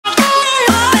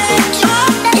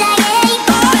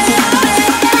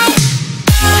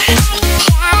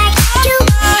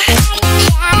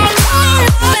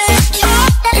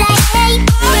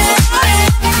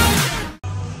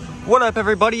What up,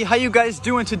 everybody? How you guys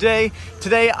doing today?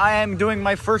 Today I am doing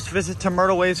my first visit to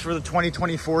Myrtle Waves for the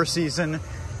 2024 season,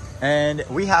 and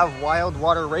we have Wild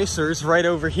Water Racers right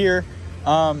over here.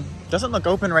 Doesn't look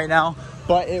open right now,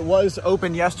 but it was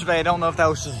open yesterday. I don't know if that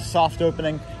was just a soft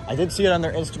opening. I did see it on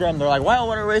their Instagram. They're like, Wild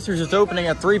Water Racers is opening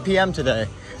at 3 p.m. today,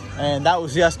 and that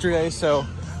was yesterday, so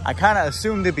I kind of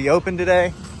assumed it'd be open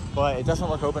today, but it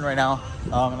doesn't look open right now.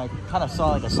 And I kind of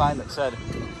saw like a sign that said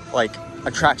like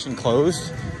attraction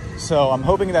closed. So I'm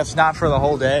hoping that's not for the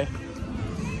whole day.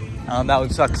 That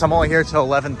would suck because I'm only here till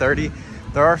 11:30.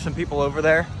 There are some people over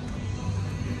there.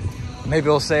 Maybe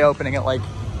we'll say opening at like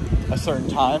a certain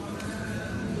time.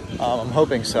 I'm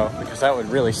hoping so, because that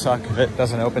would really suck if it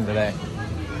doesn't open today.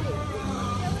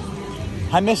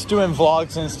 I miss doing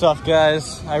vlogs and stuff,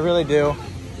 guys. I really do.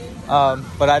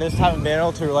 But I just haven't been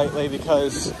able to lately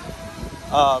because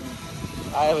I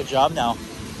have a job now.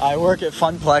 I work at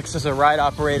Funplex as a ride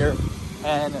operator.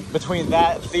 And between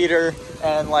that, theater,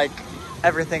 and like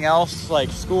everything else, like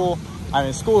school, I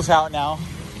mean, school's out now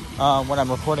when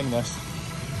I'm recording this.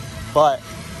 But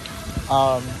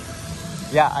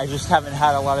yeah, I just haven't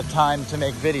had a lot of time to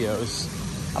make videos.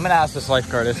 I'm gonna ask this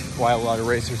lifeguard if Wild Water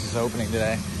Racers is opening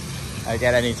today, like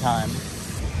at any time.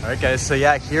 All right, guys, so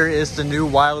yeah, here is the new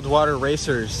Wild Water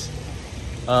Racers,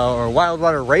 or Wild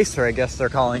Water Racer, I guess they're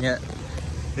calling it.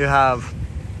 You have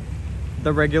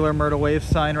the regular Myrtle Wave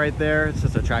sign right there. It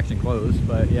says attraction closed,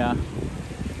 but yeah.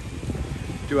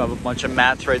 Do have a bunch of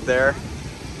mats right there.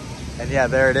 And yeah,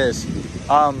 there it is.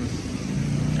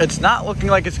 It's not looking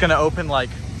like it's gonna open like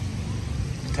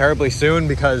terribly soon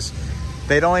because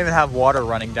they don't even have water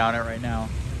running down it right now.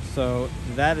 So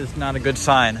that is not a good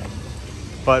sign,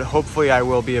 but hopefully I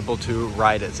will be able to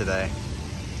ride it today.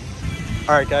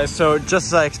 All right, guys, so just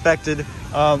as I expected,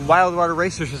 Wild Water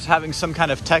Racers is having some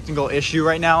kind of technical issue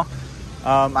right now.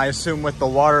 I assume with the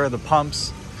water, the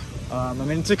pumps. I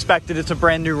mean, it's expected. It's a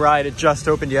brand new ride. It just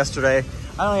opened yesterday.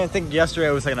 I don't even think yesterday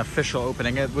was like an official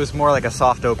opening. It was more like a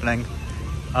soft opening.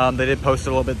 They did post it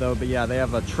a little bit though, but yeah, they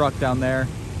have a truck down there.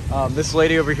 This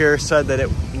lady over here said that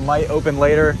it might open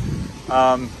later,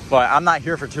 but I'm not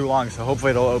here for too long, so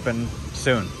hopefully it'll open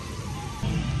soon.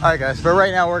 All right, guys, but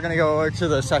right now we're gonna go over to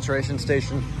the saturation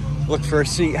station, look for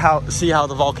see how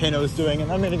the volcano is doing,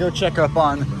 and I'm gonna go check up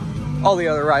on all the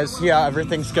other rides. Yeah,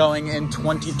 everything's going in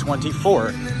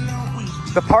 2024.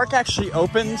 The park actually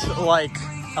opened like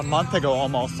a month ago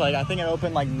almost. Like I think it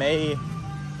opened like May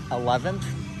 11th.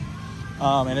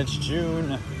 And it's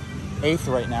June 8th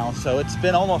right now. So it's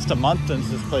been almost a month since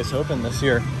this place opened this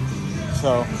year.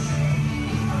 So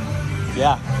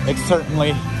yeah, it's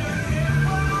certainly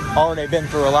already been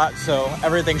through a lot. So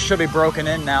everything should be broken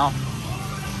in now.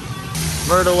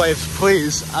 Myrtle Waves,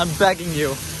 please, I'm begging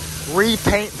you.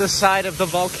 Repaint the side of the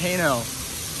volcano.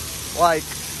 Like,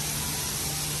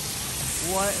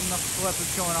 what in the flip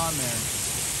is going on there?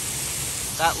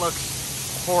 That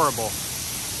looks horrible.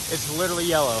 It's literally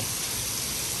yellow.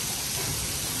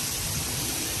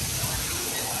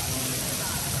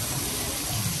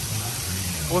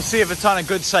 We'll see if it's on a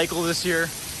good cycle this year,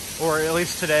 or at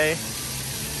least today.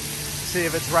 See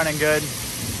if it's running good.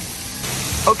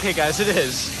 Okay, guys, it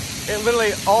is. It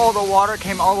literally, all the water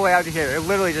came all the way out to here. It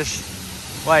literally just,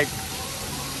 like,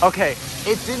 okay,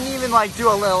 it didn't even, like, do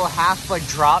a little half, like,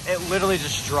 drop. It literally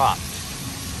just dropped.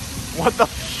 What the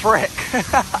frick?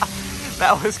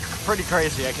 That was pretty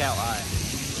crazy, I can't lie.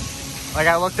 Like,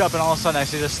 I looked up and all of a sudden I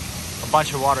see just a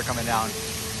bunch of water coming down.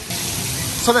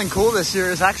 Something cool this year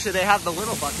is actually they have the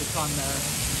little buckets on there.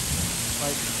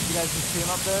 Like, you guys can see them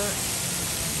up there?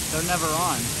 They're never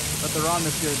on, but they're on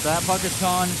this year. That bucket's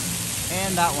on.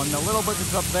 And that one. The little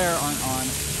buckets up there aren't on,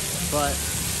 but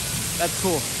that's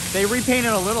cool. They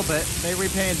repainted a little bit. They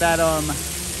repainted that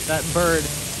that bird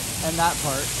and that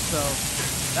part, so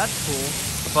that's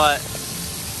cool. But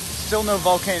still no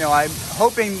volcano. I'm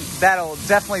hoping that'll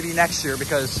definitely be next year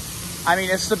because, I mean,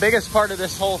 it's the biggest part of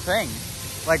this whole thing.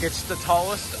 Like, it's the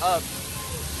tallest up,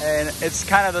 and it's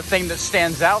kind of the thing that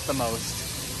stands out the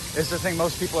most. It's the thing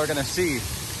most people are gonna see,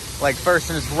 like, first,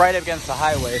 and it's right up against the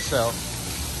highway, so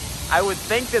I would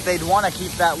think that they'd want to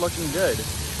keep that looking good,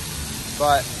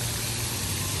 but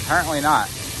apparently not.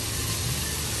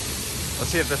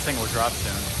 Let's see if this thing will drop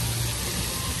soon.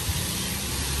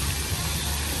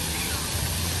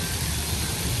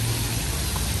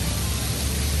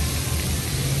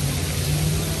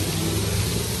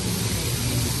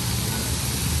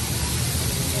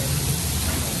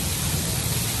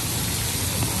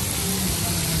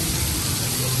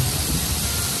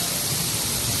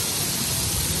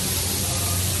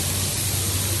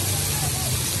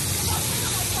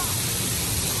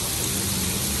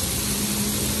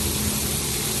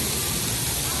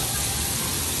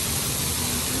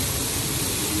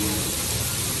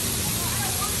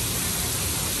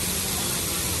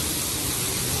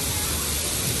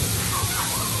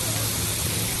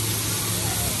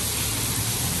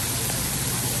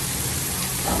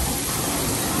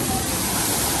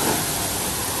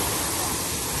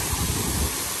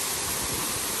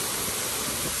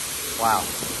 Wow.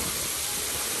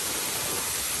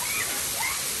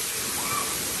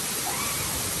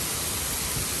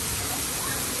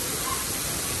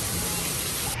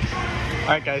 All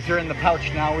right, guys, you're in the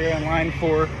pouch now. We're in line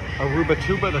for Aruba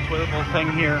Tuba, the toilet bowl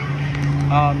thing here.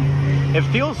 It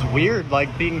feels weird,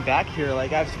 like, being back here.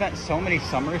 Like, I've spent so many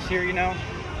summers here, you know,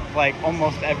 like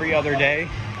almost every other day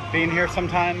being here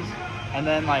sometimes. And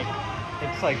then, like,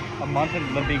 it's like a month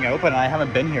into them being open and I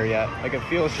haven't been here yet. Like, it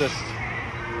feels just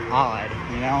odd,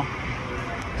 you know?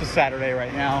 It's a Saturday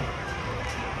right now.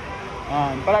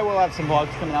 But I will have some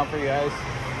vlogs coming out for you guys.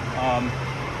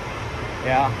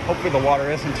 Yeah, hopefully the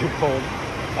water isn't too cold.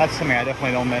 That's something I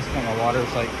definitely don't miss when the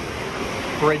water's like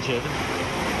frigid.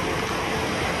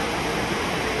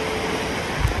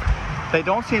 They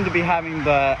don't seem to be having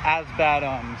the as bad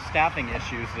staffing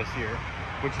issues this year,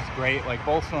 which is great. Like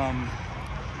both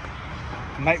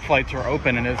night flights are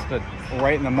open and it's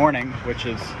right in the morning, which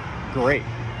is great.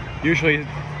 Usually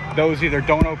those either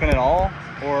don't open at all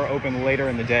or open later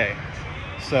in the day.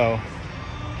 So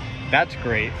that's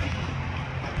great.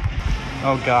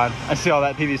 Oh God, I see all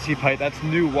that PVC pipe. That's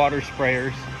new water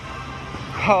sprayers.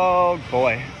 Oh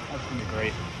boy, that's gonna be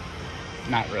great.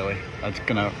 Not really, that's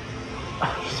gonna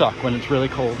suck when it's really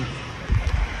cold.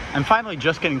 I'm finally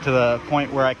just getting to the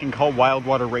point where I can call Wild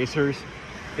Water Racers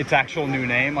its actual new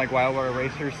name, like Wild Water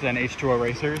Racers, then H2O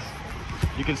Racers.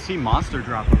 You can see Monster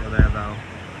Drop over there though,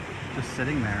 just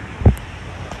sitting there.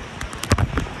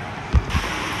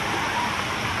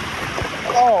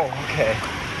 Oh, okay.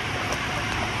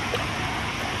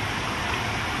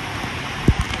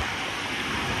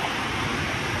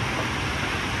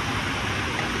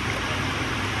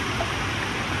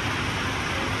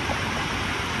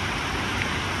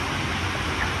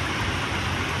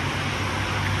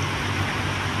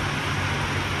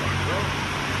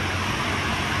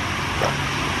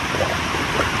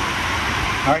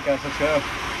 All right, guys, let's go.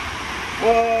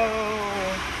 Whoa!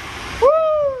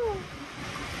 Woo!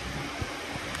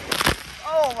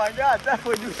 Oh my God,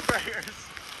 definitely new sprayers.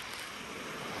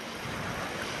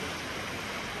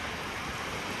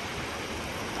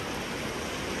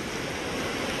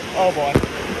 Oh boy.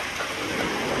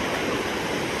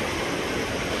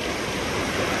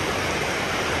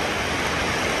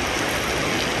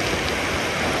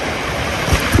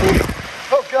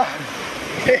 Oh God.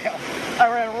 Damn, I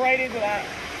ran right into that.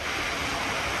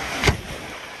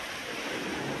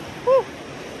 Woo.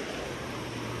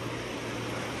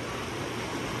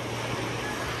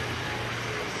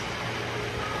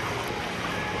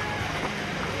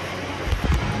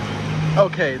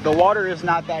 Okay, the water is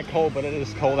not that cold, but it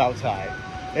is cold outside.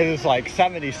 It is like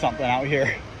 70 something out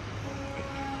here.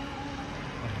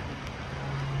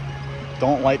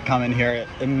 Don't like coming here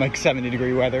in like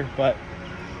 70-degree weather, but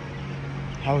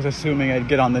I was assuming I'd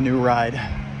get on the new ride.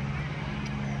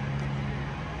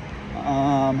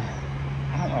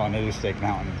 I don't know, Nitty Steak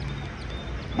Mountain.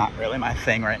 Not really my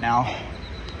thing right now.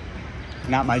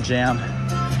 Not my jam.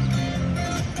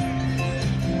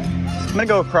 I'm gonna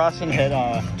go across and hit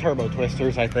Turbo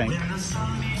Twisters, I think.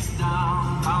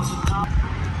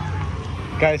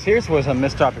 Guys, here's was a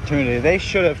missed opportunity. They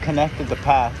should have connected the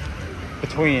path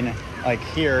between like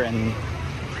here and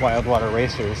Wild Water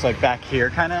Racers, like back here,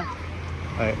 kind of.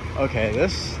 Like, okay,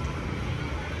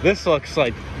 this looks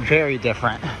like very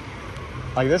different.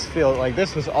 Like this feels like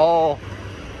this was all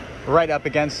right up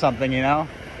against something, you know?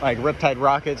 Like Riptide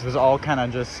Rockets was all kind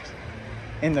of just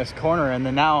in this corner, and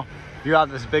then now you have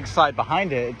this big slide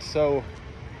behind it. It's so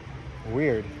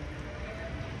weird.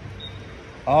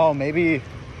 Oh, maybe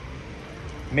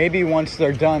once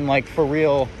they're done, like for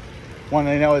real, when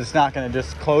they know it's not going to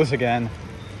just close again,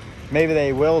 maybe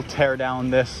they will tear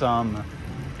down this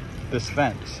this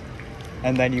fence,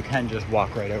 and then you can just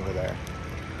walk right over there.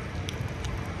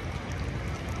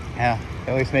 Yeah,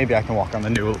 at least maybe I can walk on the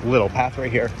new little path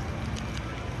right here.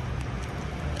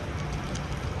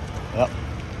 Yep.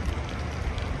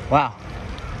 Wow.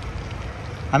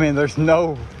 I mean, there's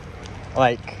no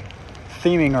like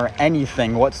theming or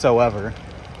anything whatsoever,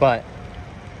 but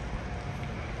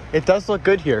it does look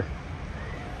good here.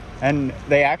 And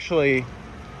they actually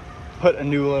put a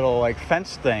new little like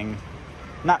fence thing,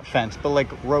 not fence, but like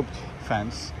roped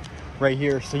fence right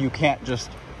here, so you can't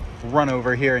just run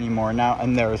over here anymore now.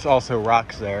 And there's also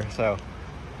rocks there, so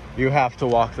you have to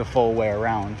walk the full way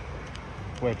around,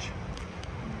 which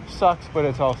sucks, but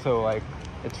it's also like,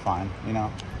 it's fine, you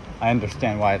know? I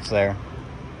understand why it's there.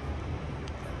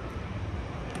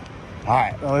 All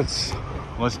right, well,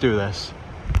 let's do this.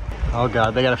 Oh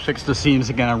God, they gotta fix the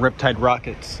seams again on Riptide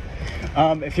Rockets.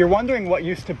 If you're wondering what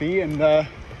used to be in the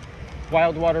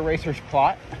Wild Water Racers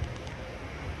plot,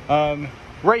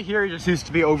 right here just used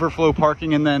to be overflow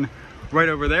parking, and then right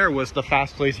over there was the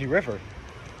fast lazy river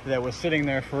that was sitting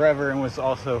there forever and was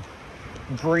also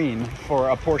green for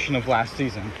a portion of last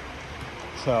season.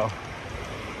 So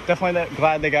definitely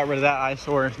glad they got rid of that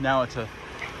eyesore. Now it's a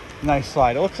nice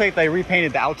slide. It looks like they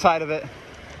repainted the outside of it,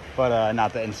 but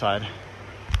not the inside.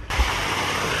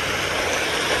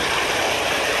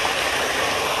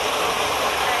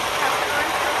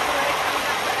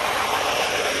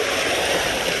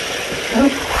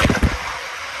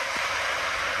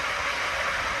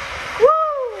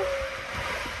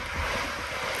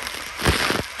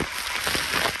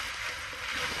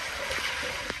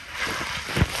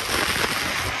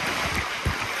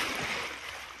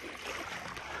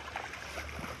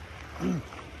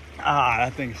 Ah,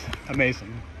 that thing's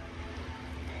amazing.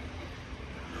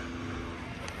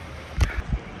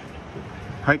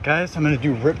 All right, guys, I'm gonna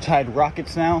do Riptide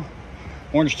Rockets now.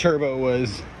 Orange Turbo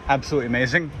was absolutely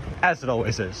amazing, as it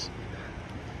always is.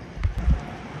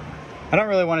 I don't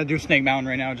really want to do Snake Mountain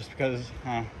right now just because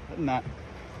I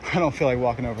don't feel like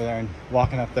walking over there and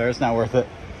walking up there. It's not worth it.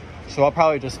 So I'll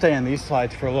probably just stay on these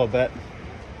slides for a little bit.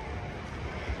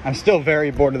 I'm still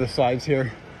very bored of the slides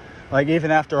here. Like,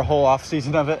 even after a whole off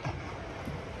season of it,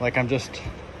 like, I'm just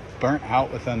burnt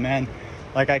out with them, man.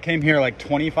 Like, I came here like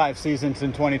 25 seasons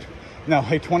in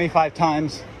 25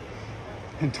 times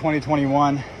in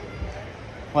 2021,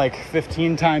 like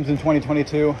 15 times in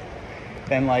 2022,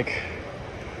 and like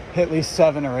at least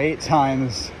 7 or 8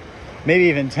 times, maybe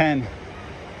even 10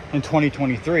 in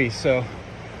 2023. So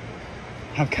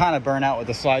I'm kind of burnt out with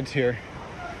the slides here.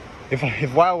 If I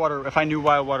knew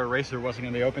Wildwater Racer wasn't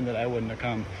gonna be open, that I wouldn't have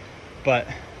come. But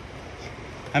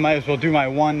I might as well do my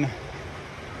one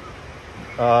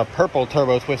purple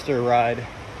turbo twister ride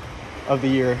of the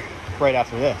year right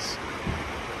after this.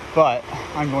 But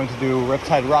I'm going to do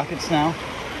Riptide Rockets now.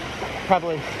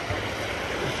 Probably.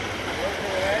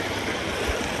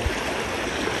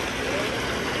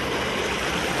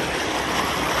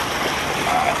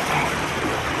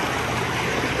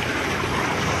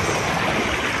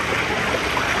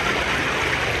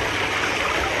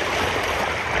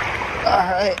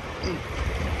 Alright.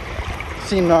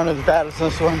 Seem not as bad as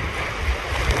this one.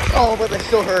 Oh, but they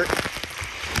still hurt.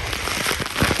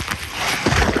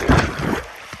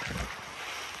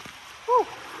 Whew.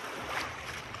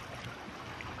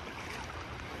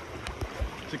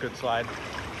 It's a good slide.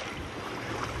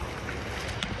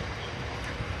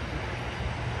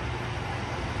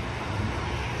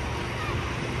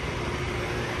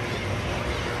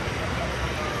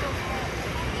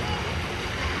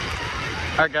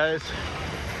 Alright, guys,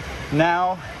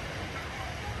 now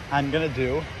I'm gonna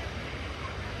do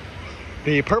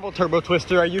the purple turbo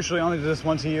twister. I usually only do this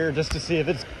once a year just to see if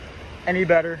it's any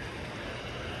better.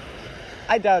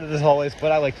 I doubt it as always,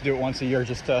 but I like to do it once a year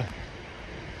just to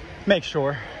make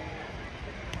sure.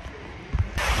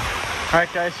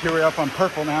 Alright, guys, here we're up on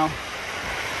purple now.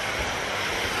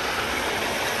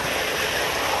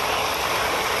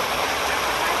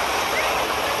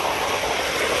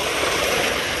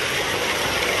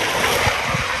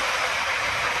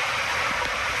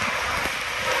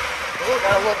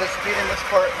 I love the speed in this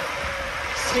part.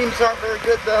 Seams aren't very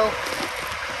good though.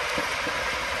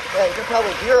 Yeah, you can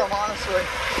probably hear them, honestly.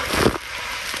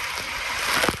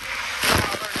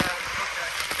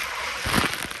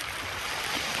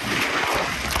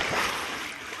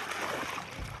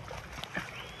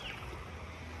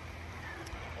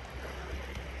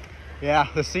 Yeah,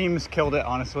 the seams killed it,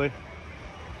 honestly.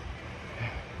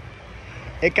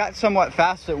 It got somewhat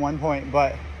fast at one point,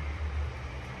 but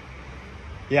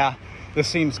yeah, the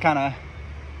seams kind of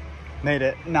made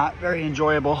it not very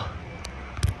enjoyable.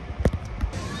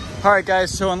 All right,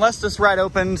 guys, so unless this ride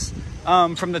opens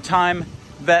from the time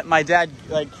that my dad,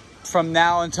 like from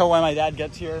now until when my dad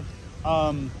gets here,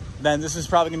 then this is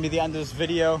probably gonna be the end of this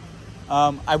video.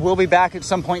 I will be back at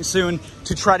some point soon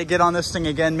to try to get on this thing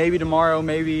again, maybe tomorrow,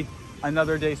 maybe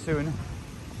another day soon.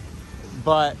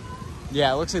 But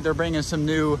yeah, it looks like they're bringing some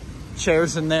new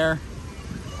chairs in there.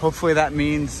 Hopefully that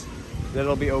means that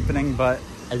it'll be opening, but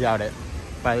I doubt it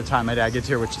by the time my dad gets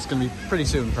here, which is gonna be pretty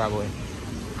soon probably.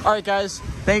 All right, guys,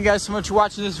 thank you guys so much for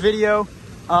watching this video.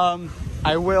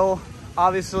 I will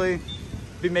obviously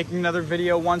be making another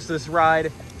video once this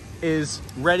ride is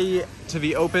ready to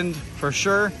be opened for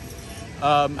sure.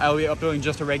 I'll be uploading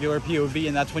just a regular POV,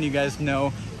 and that's when you guys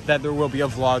know that there will be a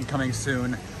vlog coming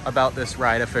soon about this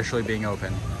ride officially being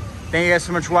open. Thank you guys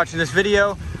so much for watching this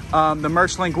video. The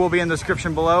merch link will be in the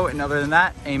description below. And other than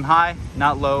that, aim high,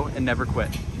 not low, and never quit.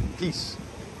 Peace.